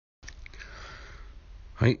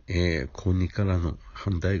はい、高2からの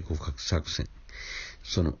阪大合格作戦。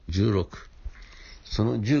その16。そ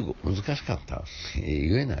の15、難しかった。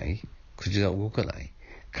言えない？口が動かない。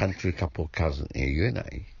カントリーカポーカズン、言えな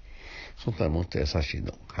い？そしたらもっと優しい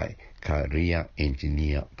の。はい。カリア、エンジ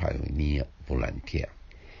ニア、パイオニア、ボランテ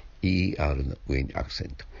ィア。ER の上にアクセン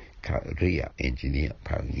ト。カリア、エンジニア、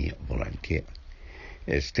パイオニア、ボランテ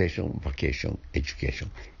ィア。ステーション、バケーション、エデュケーショ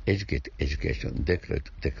ン。エデュケート、エデュケーション。デクレー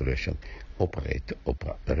ト、デクレーション。オパレート、オ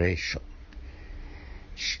パレーション。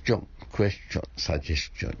主張、クエスチョン、サジェ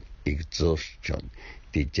スチョン、エグゾーション、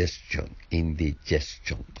ディジェスチョン、インディジェス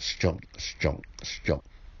チョン、主張、主張、主張。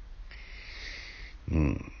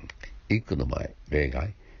一個の前、例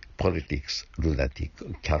外。politics, lunatic,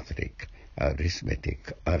 Catholic,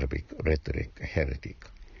 arithmetic, Arabic, rhetoric, heretic.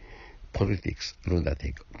 politics,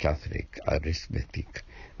 lunatic, Catholic, arithmetic,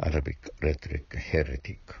 Arabic, rhetoric,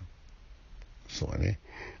 heretic. そうね。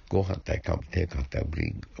ご反対、カム、テイク反対、ブリ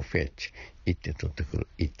ング、フェッチ。行って取ってくる。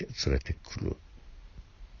行って連れてくる。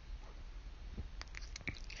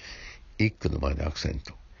一句の前のアクセン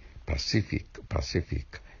ト。パシフィック、パシフィッ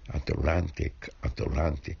ク。アトランティック、アトラ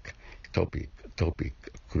ンティック。トピック、トピッ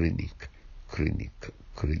ク。クリニック、クリニック、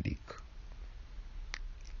クリニック。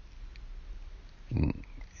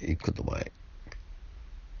一句の前。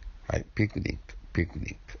はい。ピクニック、ピクニ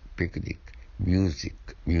ック、ピクニック。ミュージッ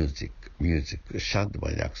ク、ミュージック、ミュージック。シャンの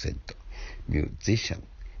前にアクセント。ミュージシャン、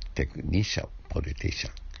テクニシャン、ポリティシ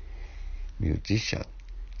ャン。ミュージシャン、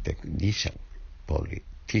テクニシャン、ポリ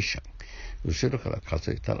ティシャン。後ろから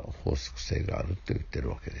数えたら法則性があると言って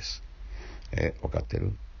るわけです。わかって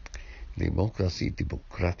る？デモクラシー、デモ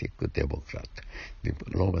クラティック、デモクラット。ディプ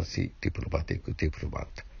ロマシー、ディプロマティック、ディプロマッ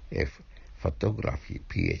ト。F、フォトグラフィー、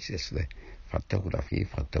PH ですね。フォトグラフィー、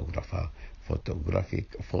フォトグラファー、フォトグラフィッ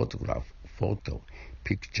ク、フォトグラフ、フォト、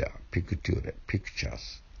ピクチャー、ピクチューレ、ピクチャーズ。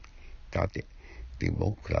だって、デ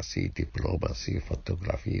モクラシー、ディプロマシー、フォトグ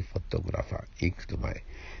ラフィー、フォトグラファー、いくと前。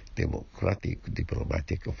デモクラティック、ディプロマ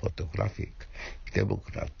ティック、フォトグラフィック。デモ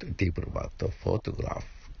クラット、ディプロマット、フォトグラフ。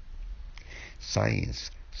サイエン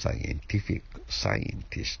ス、サイエンティフィック、サイエン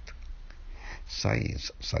ティスト。サイエン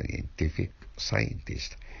ス、サイエンティフィック、サイエンティス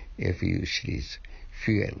ト。FU シリーズ、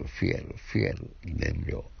フュエル、フュエル、フュエル、燃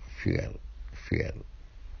料、フュエル、フュエル。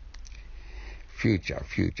フューチャー、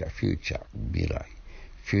フューチャー、フューチャー、未来。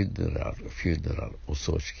フューネラル、フューネラル、お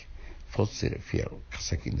葬式。フォッシル、フュエル、化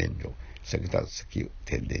石燃料。石炭、石油、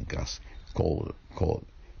天然ガス。コール、コール。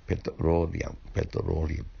ペトローリアム、ペトロー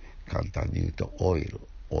リアム。簡単に言うと、オイル、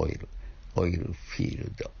オイル。オイルフィー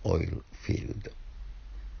ルド、オイルフィールド。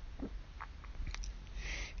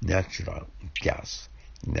ナチュラルガス、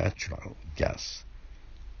ナチュラルガス。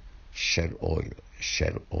シェルオイル、シ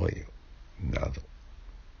ェルオイルなど。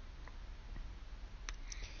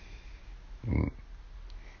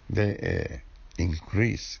で、インク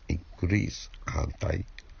リース、インクリース、反対、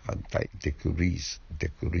反対、デクリース、デ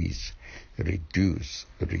クリース、リデュース、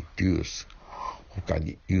リデュース。他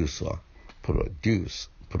にユースは、プロデュース、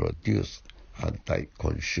プロデュース、反対、コ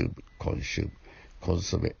ンシューム、コンシューム、コン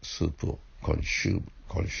ソメ、スープをコンシューム、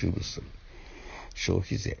コンシュームする。消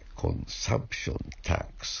費税、コンサンプションタッ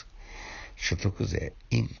クス。所得税、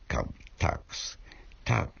インカムタックス。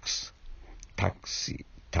タックス、タクシー、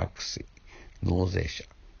タクシー。納税者、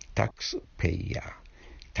タックスペイヤー、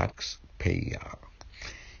タックスペイヤー。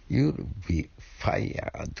You'll be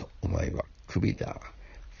fired. お前はクビだ。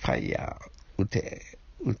fire、撃て、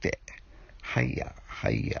撃て。hire、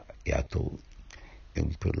hire、雇う。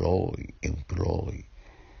employ、employ。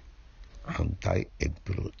反対、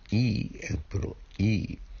employee、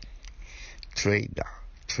employee。trader、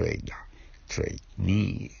trader、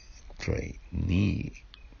trainee、trainee。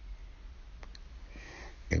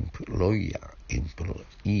employer、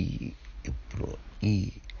employee、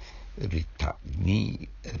employee。returnee、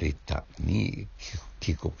returnee。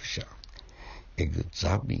帰国者。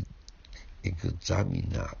examine、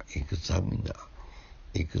examiner、examiner。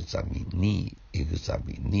examinee、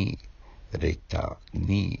examinee。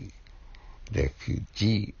returnee。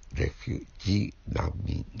refugee、refugee。難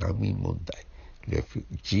民、難民問題。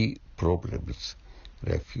refugee problems。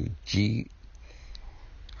refugee。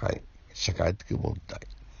はい。社会的問題。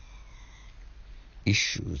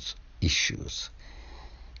issues、issues。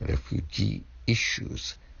refugee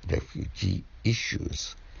issues、refugee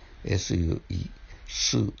issues。SUE、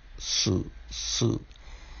ス、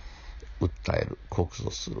訴える、告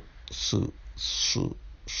訴する。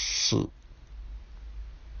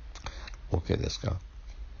OK ですか？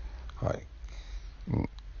はい。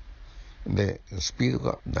で、スピード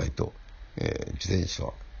がないと、自転車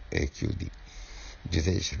は永久に、自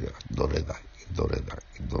転車には乗れない。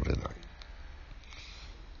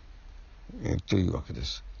というわけで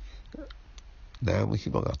す。悩む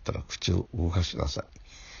暇があったら口を動かしなさ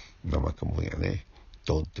い。怠け者やね。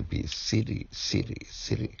Don't be silly, silly,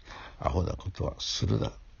 silly. アホなことはする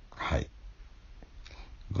な。はい。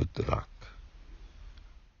Good luck.